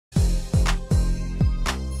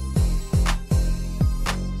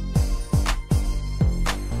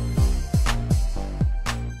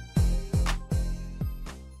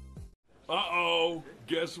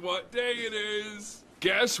Guess what day it is?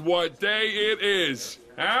 Guess what day it is?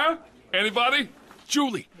 Huh? Anybody?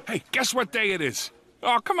 Julie, hey, guess what day it is?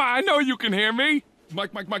 Oh, come on, I know you can hear me.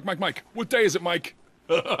 Mike. What day is it, Mike?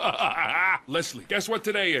 Leslie, guess what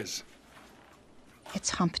today is? It's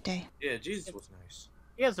Hump Day. Yeah, Jesus was nice.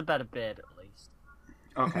 He has a better beard, at least.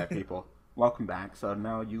 Okay, people, welcome back. So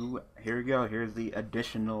now here we go. Here's the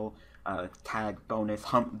additional tag bonus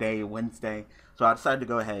Hump Day Wednesday. So I decided to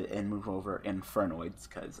go ahead and move over Infernoids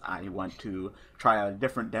because I want to try out a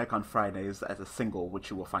different deck on Fridays as a single, which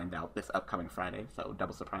you will find out this upcoming Friday. So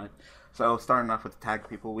double surprise. So starting off with the tag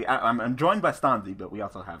people, I'm joined by Stonzy, but we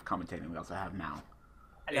also have commentating. We also have Maou.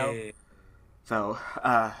 Hello. Hey. So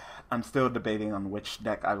I'm still debating on which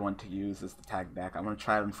deck I want to use as the tag deck. I want to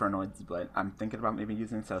try Infernoids, but I'm thinking about maybe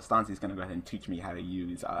using. So Stonzy's going to go ahead and teach me how to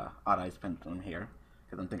use Odd Eyes Pendulum here.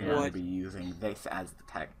 Because I'm thinking I'm going to be using this as the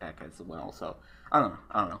tag deck as well. So, I don't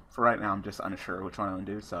know. For right now, I'm just unsure which one I'm going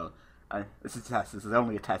to do. So, this is a test. This is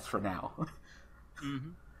only a test for now. Mm-hmm.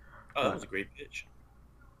 Oh, that was a great pitch.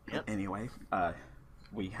 Yep. Anyway,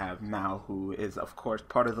 we have Maou, who is, of course,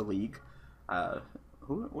 part of the league.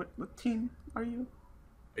 What team are you?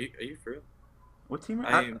 Are you for real? What team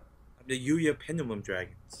are you? I'm the Yuya Pendulum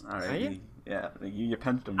Dragons. Alright, yeah, the Yuya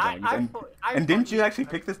Pendulum Dragons. And didn't you actually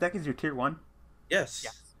pick this deck as your tier 1? Yes.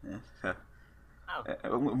 Yeah.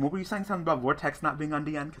 What were you saying? Something about Vortex not being on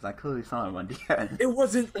DN? Because I clearly saw him on DN. It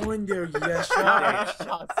wasn't on there yesterday.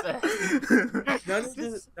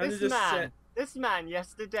 This man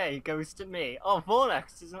yesterday goes to me, oh,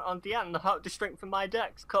 Vortex isn't on DN, the strength of my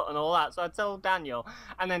deck's cut and all that. So I tell Daniel,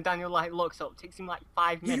 and then Daniel like looks up, takes him like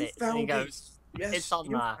 5 minutes, and he goes, yes, it's on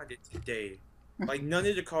there. Found it today. Like, none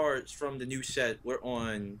of the cards from the new set were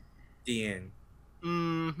on DN.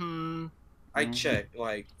 Mm-hmm. I checked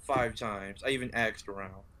like 5 times. I even asked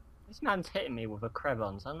around. This man's hitting me with a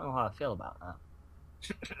Krebons. I don't know how I feel about that.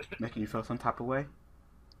 Making you feel some type of way?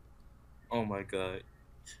 Oh my god.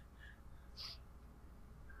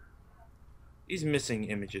 These missing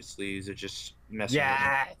images sleeves are just messing with me.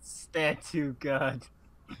 Yes, they're too good.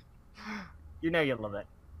 You know you love it.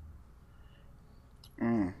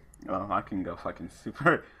 Well, I can go fucking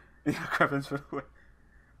super... Krebons for the way.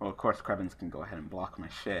 Well, of course, Krebons can go ahead and block my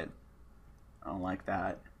shit. I don't like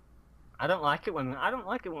that. I don't like it when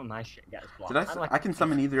my shit gets blocked. I can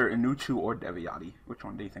summon either Inuchu or Deviati. Which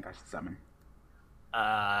one do you think I should summon?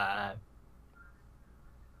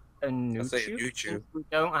 Inuchu? We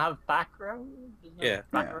don't have back row?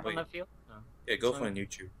 Back row on the field? No. Yeah, go for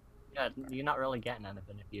Inuchu. Yeah, you're not really getting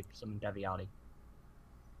anything if you summon Deviati.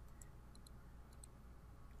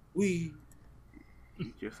 Wee.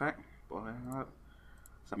 Your effect. Blow it up.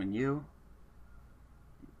 Summon you.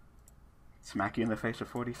 Smack you in the face with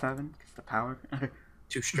 47. Gets the power.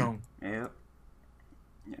 Too strong. Yep.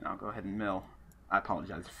 You know, I'll go ahead and mill. I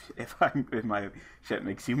apologize if my shit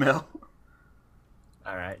makes you mill.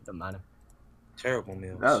 Alright, don't matter. Terrible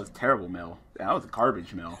mill. That was terrible mill. That was a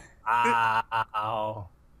garbage mill. Ow.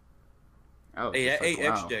 Hey, that 8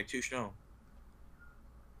 extra deck, too strong.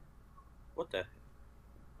 What the?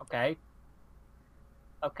 Okay.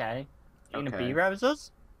 You gonna B-Rose us?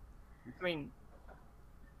 I mean...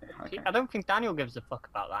 Okay. I don't think Daniel gives a fuck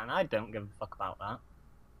about that, and I don't give a fuck about that.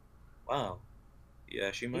 Wow. Yeah,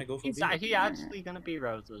 she might go for He's actually gonna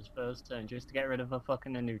B-Rose us first turn just to get rid of a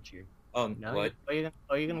fucking Inuchu. No, what? Are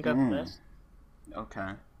you gonna go for this?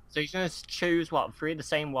 Okay. So you're gonna choose what, 3 of the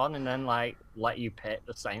same one, and then like let you pick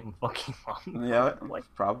the same fucking one? Yeah,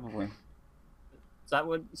 probably. Is that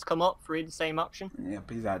what's come up? 3 of the same option? Yeah,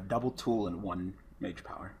 but he's got double tool and 1 mage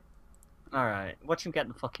power. Alright, watch him get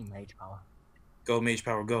the fucking mage power. Go, mage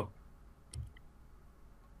power, go.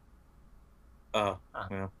 Yeah.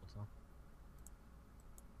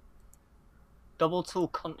 Double tool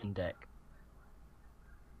cunting deck.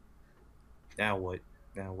 Now what?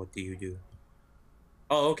 Now what do you do?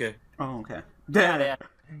 Oh, okay. Oh, okay. Yeah.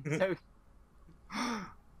 So...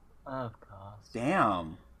 Of course.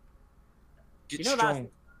 Damn. Get strong.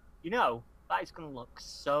 That is gonna look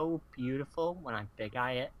so beautiful when I big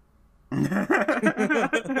eye it.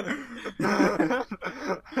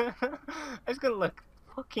 It's gonna look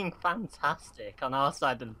fucking fantastic on our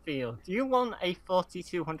side of the field. Do you want a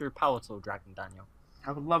 4200 power tool dragon, Daniel?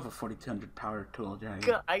 I would love a 4200 power tool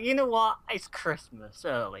dragon. You know what? It's Christmas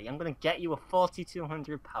early. I'm gonna get you a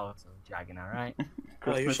 4200 power tool dragon, alright?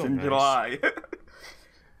 Christmas in July.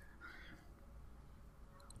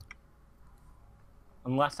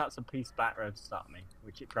 Unless that's a piece back road to start me,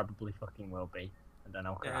 which it probably fucking will be. And then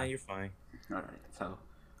I'll cry. Yeah, you're fine. Alright, so,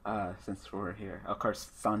 since we're here, of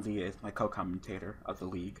course, Stonzy is my co-commentator of the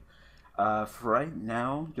league. For right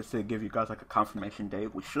now, just to give you guys like a confirmation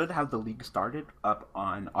date, we should have the league started up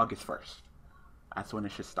on August 1st. That's when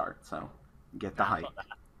it should start. So get the hype.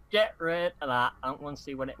 Get rid of that. I don't want to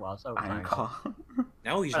see what it was. Oh, Iron Claw.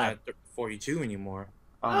 Now he's not 42 anymore.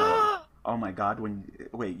 Oh, oh my God!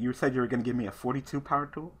 Wait, you said you were gonna give me a 42 power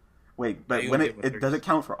tool? Wait, but when it does it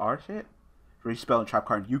count for our shit? For each spell and trap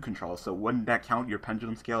card you control, so wouldn't that count your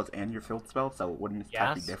pendulum scales and your field spell? So wouldn't this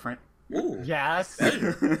type be different? Ooh. Yes.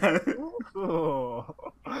 Ooh.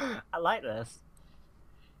 I like this.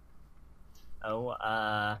 Oh,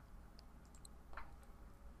 I'm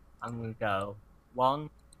gonna go 1,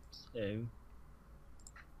 2,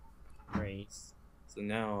 3. So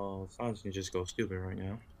now Stonzy can just go stupid right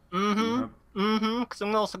now. Because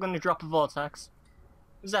I'm also gonna drop a vortex.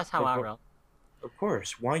 Because that's how I roll. Of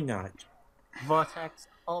course, why not? Vortex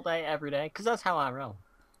all day, every day. Because that's how I roll.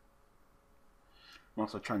 I'm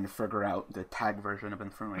also trying to figure out the tag version of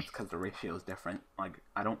Infernoid because the ratio is different. Like,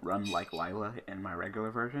 I don't run like Lila in my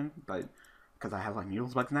regular version, but because I have like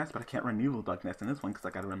Mule's Bug's Nest, but I can't run Mule's Bug's Nest in this one because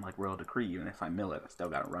I gotta run like Royal Decree. Even if I mill it, I still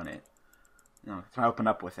gotta run it. You know, if I open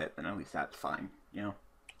up with it, then at least that's fine. You know.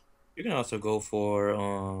 You can also go for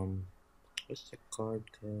what's the card?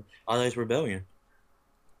 Allies Rebellion.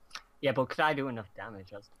 Yeah, but could I do enough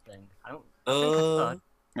damage? That's the thing. I don't. I think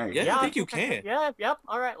I could. Yeah, I think you can. Yeah, yep.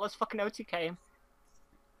 All right, let's fucking OTK him.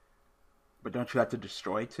 But don't you have to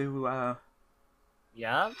destroy to?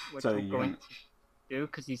 Yeah, which so I'm going to do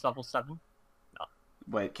because he's level 7. No.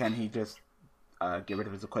 Wait, can he just get rid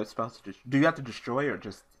of his equip spells? Do you have to destroy or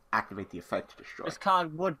just activate the effect to destroy? This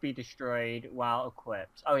card would be destroyed while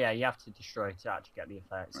equipped. Oh yeah, you have to destroy to actually get the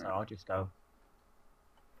effect. So I'll just go.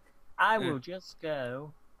 I will just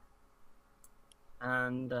go.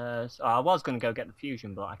 And so I was going to go get the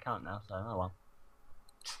fusion, but I can't now. So oh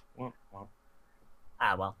well.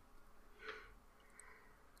 Ah well.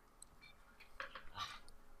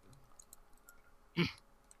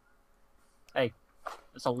 Hey,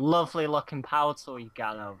 it's a lovely looking power tool you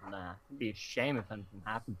got over there. It'd be a shame if anything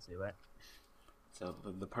happened to it. So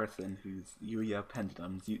the person whose Yuya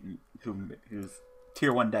Pendulums, whose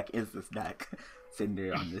tier 1 deck is this deck, sitting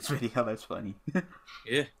there on this video, that's funny.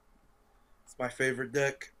 Yeah. It's my favorite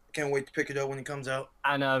deck. Can't wait to pick it up when it comes out.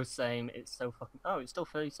 I know, same. It's so fucking... Oh, it's still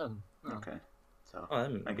 37. Oh. Okay. So,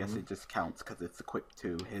 I guess it just counts because it's equipped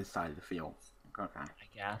to his side of the field. Okay. I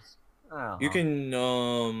guess. Oh. You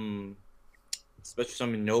can, special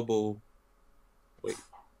summon Noble. Wait.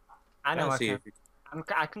 I know I can.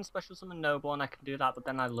 I can special summon Noble and I can do that, but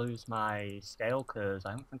then I lose my scale because I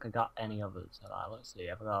don't think I got any others. So, let's see,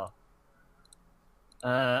 I've got...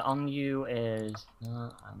 on you is...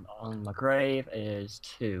 and on my grave is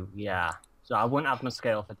 2, yeah. So I wouldn't have my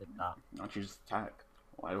scale if I did that. Why don't you just attack?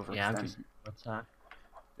 Why overextend? Yeah, just attack.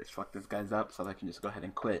 Just fuck this guy's up so I can just go ahead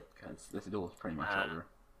and quit, because this duel is pretty much over.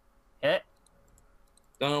 Hit.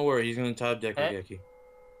 Don't worry, he's gonna top deck Regeki.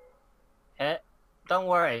 Hit. Don't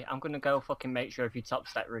worry, I'm gonna go fucking make sure if you top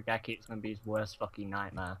step Regeki, it's gonna be his worst fucking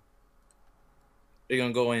nightmare. You're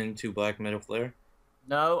gonna go into Black Metal Flare?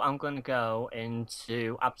 No, I'm gonna go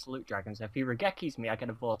into Absolute Dragons. If he Regekis me, I get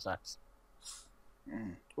a Vortex.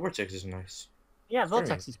 Vortex is nice. Yeah,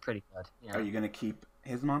 Vortex is pretty good. Yeah. Are you gonna keep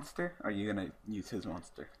his monster? Or are you gonna use his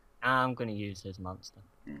monster? I'm gonna use his monster.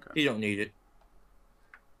 Okay. You don't need it.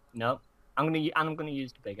 Nope. I'm gonna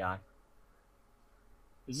use the big eye.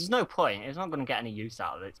 There's no point. It's not gonna get any use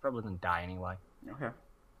out of it. It's probably gonna die anyway. Okay.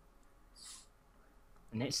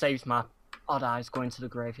 And it saves my odd eyes going to the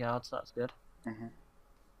graveyard, so that's good.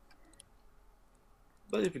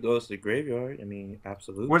 But if it goes to the graveyard, I mean,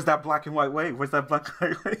 absolutely. Where's that black and white wave? Where's that black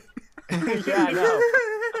and white wave? Yeah, I know.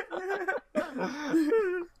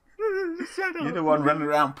 You're the one running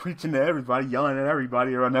around preaching to everybody, yelling at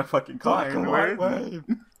everybody around that fucking card. Black and white wave.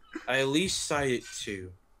 I at least cited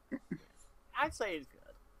 2. I'd say it's good.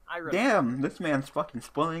 I really Damn, this man's fucking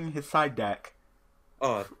spoiling his side deck.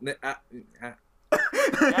 Oh, Yeah,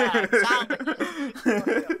 tell me.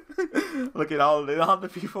 Look at all the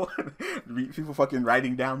people, people fucking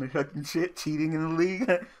writing down their fucking shit, cheating in the league.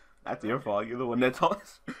 That's your fault. You're the one that told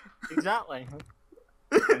us. Exactly.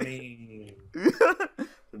 I mean...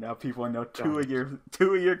 So now people know two of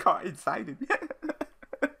your cards cited.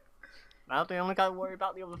 Now they only gotta worry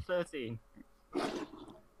about the other 13.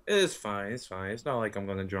 It's fine, it's fine. It's not like I'm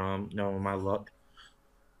gonna draw them, no, my luck.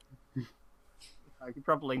 You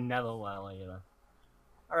probably never will either.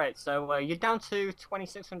 Alright, so you're down to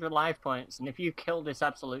 2,600 life points, and if you kill this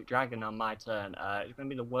Absolute Dragon on my turn, it's gonna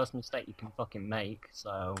be the worst mistake you can fucking make,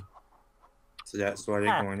 so... So that's why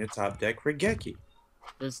they're going to top deck Regeki.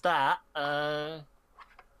 There's that,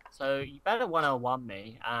 so you better 101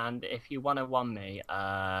 me, and if you 101 me,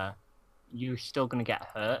 you're still going to get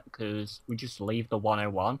hurt because we just leave the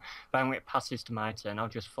 101. Then when it passes to my turn, I'll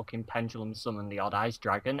just fucking pendulum summon the Odd Eyes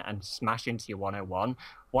Dragon and smash into your 101.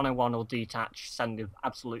 101 will detach, send the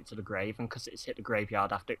Absolute to the grave, and because it's hit the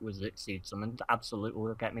graveyard after it was Exceed summoned, Absolute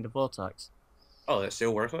will get me the Vortex. Oh, that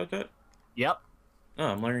still works like that? Yep. Oh,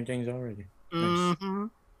 I'm learning things already. Mm-hmm.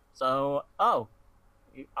 So,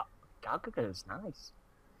 Gagaga is nice.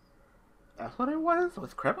 That's what it was?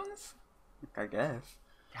 With Krebons? I guess.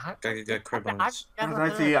 Got Krebons.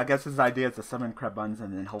 I guess his idea is to summon Krebons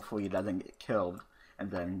and then hopefully he doesn't get killed. And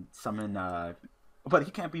then summon, but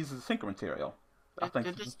he can't be used as a synchro material. I think.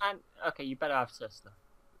 Okay, you better have sister.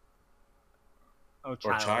 Or Or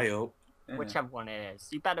child. Yeah. Whichever one it is.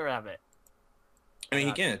 You better have it. I mean,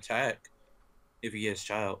 he can attack if he gets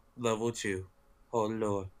child. Level 2. Oh,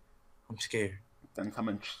 Lord. I'm scared. Then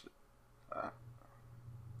summon...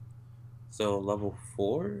 So, level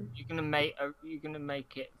 4? You're gonna make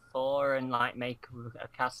it 4 and, like, make a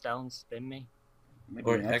Castel and spin me? Maybe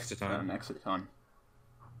or an Exiton. An Exiton.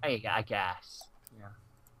 There you go, I guess. Yeah.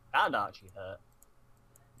 That'd actually hurt.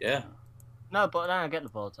 Yeah. No, but then I get the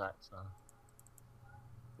Vortex, so...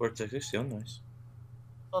 Vortex is still nice.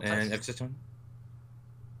 Vortex. And Exiton?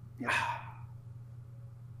 Yeah.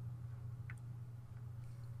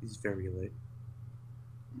 He's very late.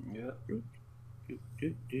 Yeah.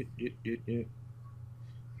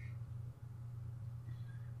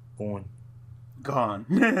 Gone.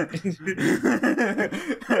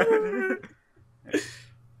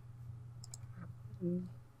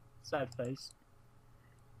 Sad face.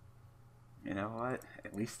 You know what?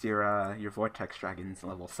 At least your Vortex Dragon's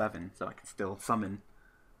level 7, so I can still summon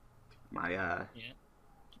my Yeah.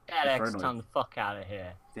 Get that Exiton the fuck out of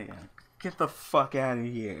here. Yeah. Get the fuck out of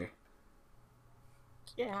here.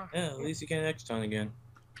 Yeah. Yeah, at least you can Exiton again.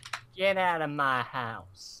 Get out of my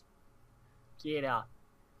house. Get out.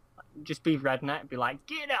 Just be redneck, be like,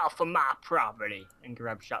 get off of my property, and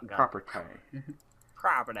grab shotgun. Property.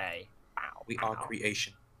 Property. Ow, We are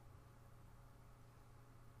creation.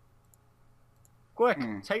 Quick,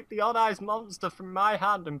 take the Odd Eyes monster from my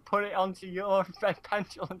hand and put it onto your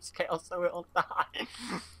pendulum scale so it'll die.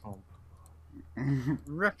 Oh.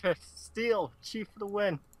 Rip it, steal, chief for the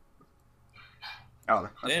win. Oh,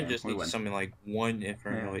 Then just need something like one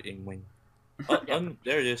Infernoid and win. Oh,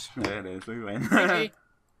 there it is. There it is. We win.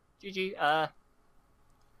 GG.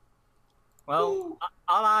 Well,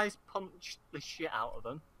 Odd Eyes punched the shit out of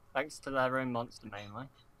them, thanks to their own monster mainly.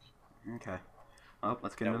 Okay. Well,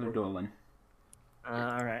 let's get another dueling.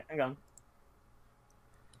 Alright, hang on.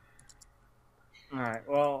 Alright,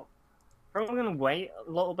 well, probably gonna wait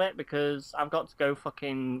a little bit because I've got to go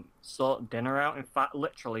fucking sort dinner out in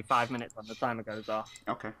literally 5 minutes when the timer goes off.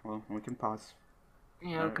 Okay, well, we can pause.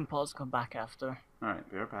 Yeah, we can pause and come back after. Alright,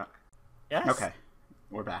 be right back. Yes? Okay,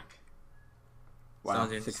 we're back. Wow,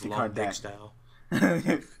 60 card deck. Style.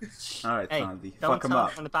 Alright, Hey, Stonzy, don't fuck him tell up.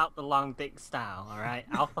 anyone about the long dick style, alright?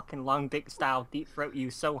 I'll fucking long dick style deep throat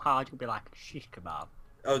you so hard you'll be like a shish kebab.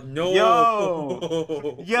 Oh no!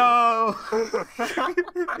 Yo! Yo!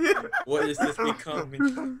 What is this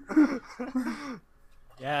becoming?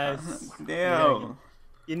 Yes. Damn.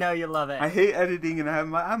 You know you love it. I hate editing and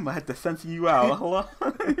I'm gonna have to censor you out. Hello?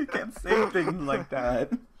 You can't say things like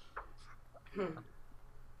that.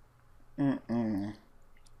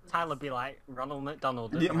 Tyler be like Ronald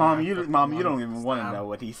McDonald. Yeah, Mom, you don't even want to know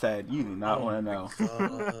what he said. You do not want to know.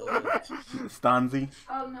 Stonzy.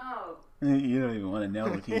 Oh no. You don't even want to know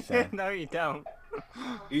what he said. No, you don't.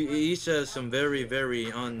 He says some very,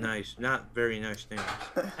 very not very nice things.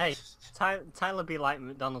 Hey, Tyler be like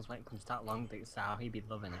McDonald's when it comes to that long dick style. He'd be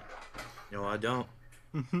loving it. No, I don't.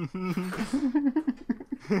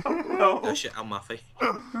 No. That shit out my face.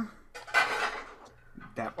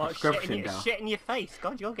 That What, prescription, though. shit in your face?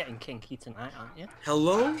 God, you're getting kinky tonight, aren't you?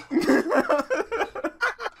 Hello?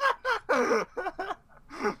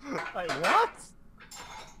 Wait, what?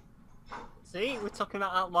 See, we're talking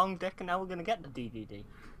about that long dick and now we're gonna get the DVD.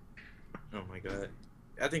 Oh my god.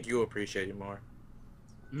 I think you'll appreciate it more.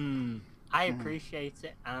 I appreciate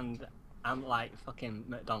it and I'm like fucking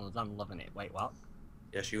McDonald's, I'm loving it. Wait, what?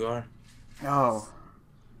 Yes, you are. Oh.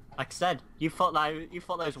 Like I said, you thought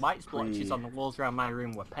those white splotches on the walls around my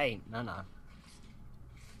room were paint. No.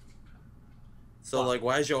 So, What? like,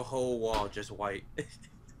 why is your whole wall just white?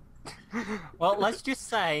 Well, let's just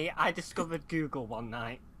say I discovered Google one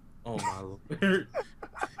night. Oh my lord.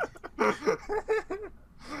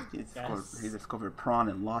 He discovered prawn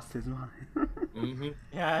and lost his mind. Mm-hmm.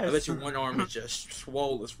 Yes. I bet you one arm is just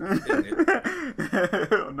swole as fuck, isn't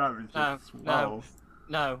it? Not just swole.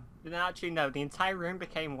 No. Actually, no. The entire room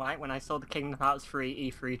became white when I saw the Kingdom Hearts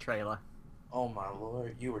 3 E3 trailer. Oh my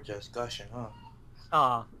lord, you were just gushing, huh?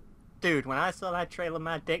 Oh, dude, when I saw that trailer,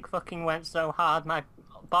 my dick fucking went so hard, my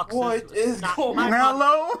boxes... What is going my on?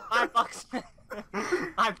 Hello? My box...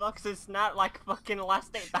 my boxes snapped like a fucking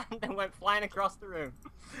elastic band and went flying across the room.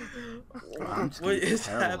 What is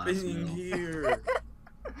happening here?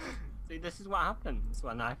 See, this is what happens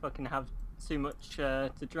when I fucking have too much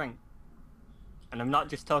to drink. And I'm not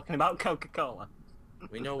just talking about Coca-Cola.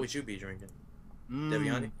 We know what you be drinking.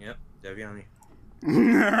 Deviani? Yep, Deviani.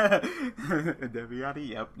 Deviati?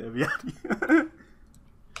 Yep, Deviati.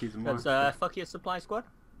 He's more. That's fuck your supply squad.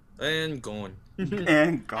 And gone.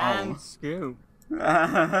 And gone. And scoop.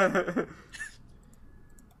 Man,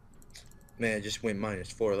 I just went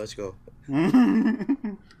 -4. Let's go.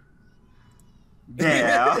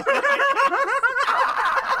 Damn.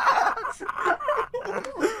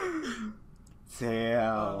 Damn.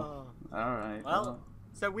 Oh. Alright. Well,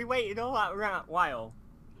 so we waited all that while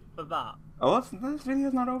for that. Oh, this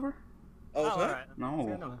video's not over? Oh, it's not? alright.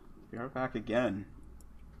 No. You're back again.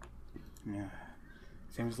 Yeah.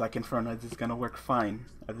 Seems like Infernoid is gonna work fine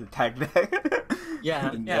as a tag deck.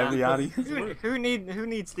 Yeah, And yeah. Deviati. Who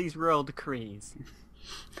needs these royal decrees?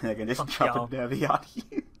 I can just Fuck drop a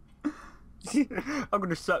Deviati. I'm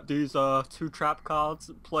gonna set these 2 trap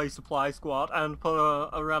cards, play supply squad, and put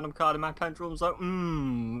a random card in my pendulum. So,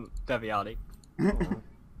 Deviati.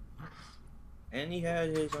 And he had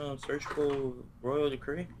his searchable royal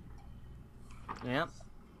decree. Yeah.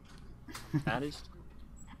 That is.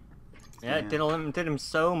 Yeah, it did him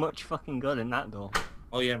so much fucking good in that duel.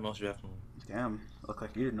 Oh yeah, most definitely. Damn, look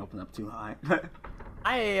like you didn't open up too high.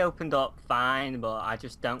 I opened up fine, but I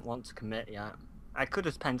just don't want to commit yet. I could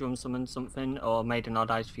have pendulum summoned something or made an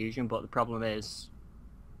odd eyes fusion, but the problem is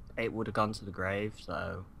it would have gone to the grave,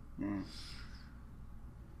 so...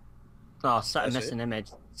 Oh, set a missing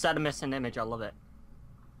image. Set a missing image, I love it.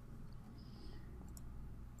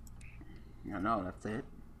 No, that's it.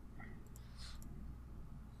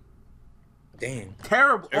 Damn.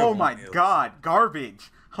 Terrible. Oh my meals. god,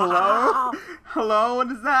 garbage. Hello? Hello,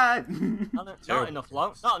 what is that? Not enough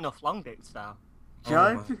long dicks, though.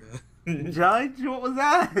 Judge? Oh Judge, what was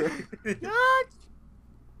that? Judge!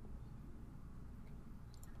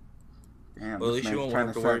 Damn, Well, at least you won't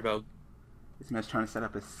have to worry about. This man's trying to set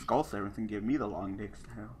up his skull servants and give me the long dicks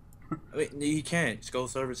now. I mean, you can't. Skull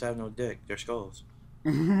servers have no dick. They're skulls.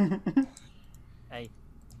 Hey,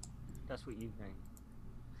 that's what you think.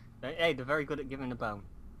 Hey, they're very good at giving a bone.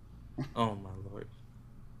 Oh my lord.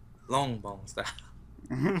 Long bone style.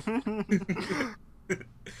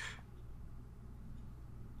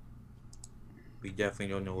 We definitely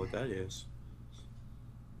don't know what that is.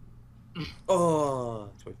 Oh.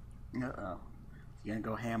 Uh-oh. You gonna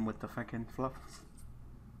go ham with the fucking fluff?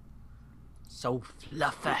 So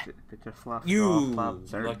fluffy. Get your fluff. You fluff,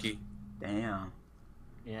 sir. lucky. Damn.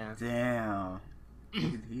 Yeah. Damn.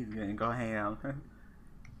 He's gonna go ham.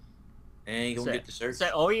 And you gonna get the search. So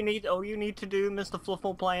all you need to do, Mr.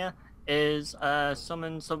 Fluffle player, is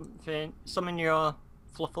summon your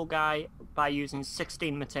Fluffle guy by using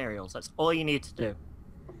 16 materials. That's all you need to do.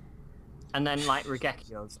 And then like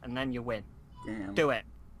Regekios, and then you win. Damn. Do it.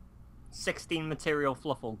 16 material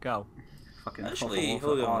Fluffle, go. Fucking Actually, Fluffle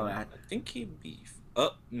hold for all on. that. I think he'd be.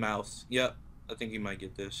 Oh, mouse. Yep. I think he might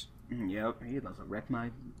get this. Yep, he doesn't wreck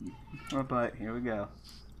my butt. Here we go.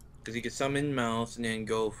 Because he could summon mouse and then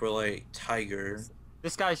go for like tiger.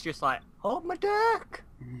 This guy's just like, hold my dick.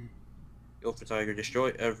 Go for tiger,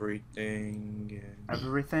 destroy everything. And...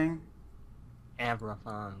 Everything?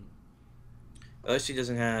 Everything. Unless he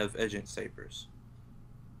doesn't have Edgent Sabers.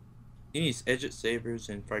 He needs Edgent Sabers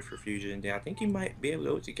and Fight for Fusion, and then I think he might be able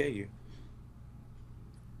to OTK you.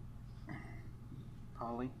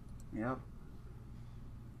 Polly? Yep.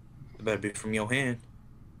 It better be from your hand.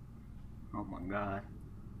 Oh my god.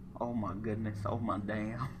 Oh my goodness. Oh my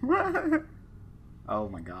damn. Oh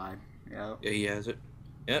my god. Yep. Yeah, he has it.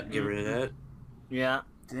 Yep, get rid of that. Yeah.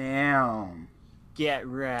 Damn. Get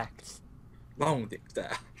wrecked. Long dick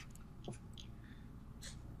style.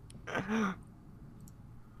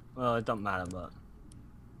 Well, it don't matter, but...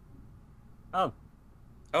 Oh.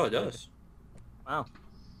 Oh, it does. Wow.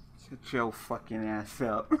 Shut your fucking ass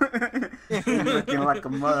up. You're looking like a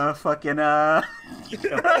motherfucking, Get the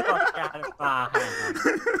fuck out of my hand.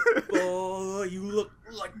 Oh, you look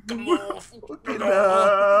like a motherfucker.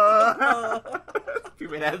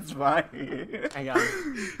 That's fine. Hang on.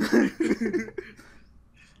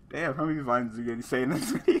 Damn, how many vines are you gonna say in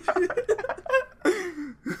this video?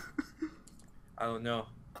 I don't know.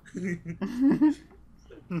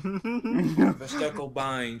 Vestuckle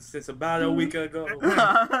binds since about a week ago.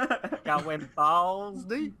 Got went balls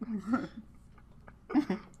deep.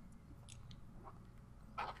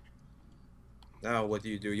 Now what do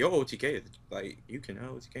you do? Your OTK, like, you can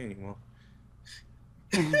OTK anymore.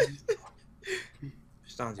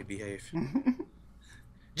 Stonzy, behave.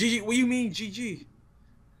 GG, what do you mean, GG?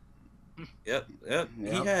 Yep. He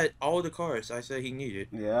had all the cards I said he needed.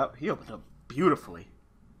 Yep, he opened up beautifully.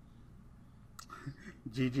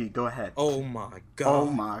 GG, go ahead. Oh my god. Oh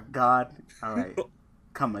my god. Alright.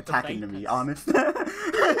 Come attacking to me, honest. Oh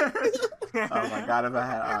my god, if I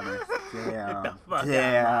had honest.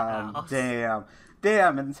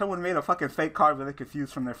 Damn, and someone made a fucking fake card where they're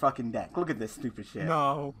confused from their fucking deck. Look at this stupid shit.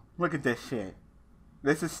 No. Look at this shit.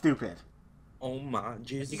 This is stupid. Oh my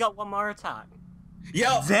Jesus. You got one more attack.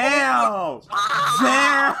 Yo! Damn!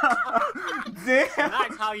 Damn! Damn! And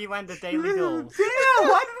that's how you end the Daily Duels. Damn!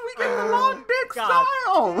 Why did we get the long dick style?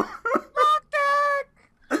 Long dick!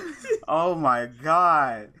 Oh my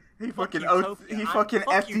god. He Fuck fucking Utopia. he fucking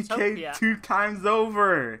Fuck FTK'd Utopia. 2 times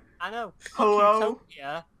over. I know. Fuck Hello?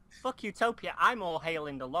 Utopia. Fuck Utopia. I'm all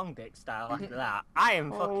hailing the long dick style after that. I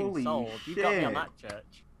am fucking Holy sold. You got me on shit. that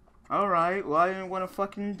church. Alright, well I didn't want to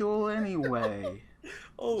fucking duel anyway.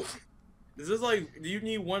 Oh, is this like, do you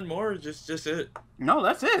need one more or just it? No,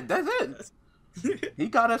 that's it. That's it. He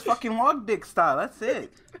got us fucking log dick style. That's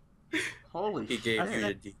it. Holy He shit. gave you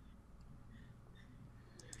the D.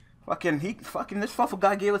 Fucking this fluffle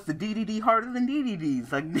guy gave us the DDD harder than DDDs.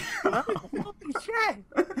 Like, Holy shit!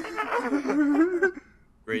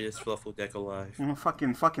 Greatest fluffle deck alive.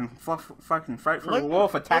 fucking Fright for the Luna-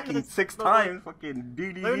 Wolf attacking Luna's 6 probably- times. Fucking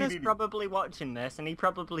DDD. Luna's probably watching this, and he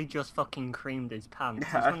probably just fucking creamed his pants.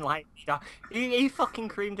 Yeah. He's been like, he fucking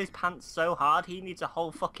creamed his pants so hard, he needs a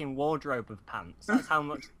whole fucking wardrobe of pants. That's how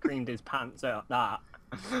much he creamed his pants out that.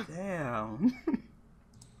 Damn.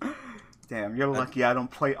 Damn, you're lucky I don't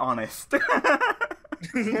play honest.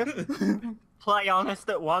 Play honest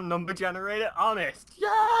at 1, number generator, honest.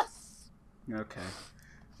 Yes! Okay.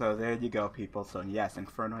 So there you go, people. So yes,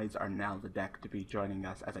 Infernoids are now the deck to be joining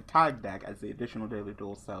us as a tag deck as the additional Daily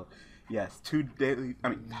Duels. So yes, 3 Daily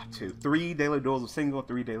Duels of single,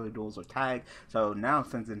 3 Daily Duels of tag. So now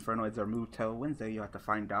since Infernoids are moved till Wednesday, you have to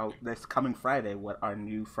find out this coming Friday what our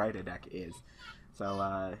new Friday deck is.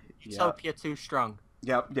 So Utopia too strong.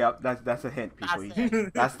 Yep, that's a hint, people.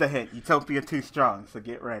 That's That's the hint. Utopia too strong, so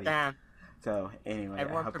get ready. Damn. So anyway,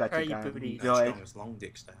 Everyone I hope that prepare you your guys booties. enjoyed. Strongest long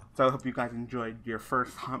dick style. So I hope you guys enjoyed your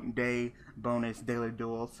first Hump Day bonus Daily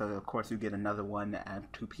Duel. So of course you get another one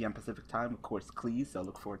at 2 p.m. Pacific time. Of course, Qliphort. So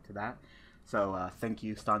look forward to that. So thank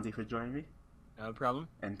you, Stonzy, for joining me, No problem.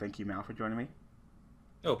 and thank you, Maou, for joining me.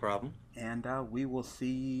 No problem. And we will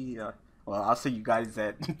see. Well, I'll see you guys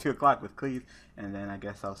at 2 o'clock with Qliphort, and then I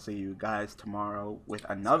guess I'll see you guys tomorrow with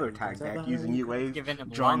another tag deck using U-Wave. Giving him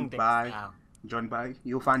long Joined dick by, style.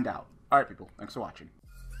 you'll find out. All right, people. Thanks for watching.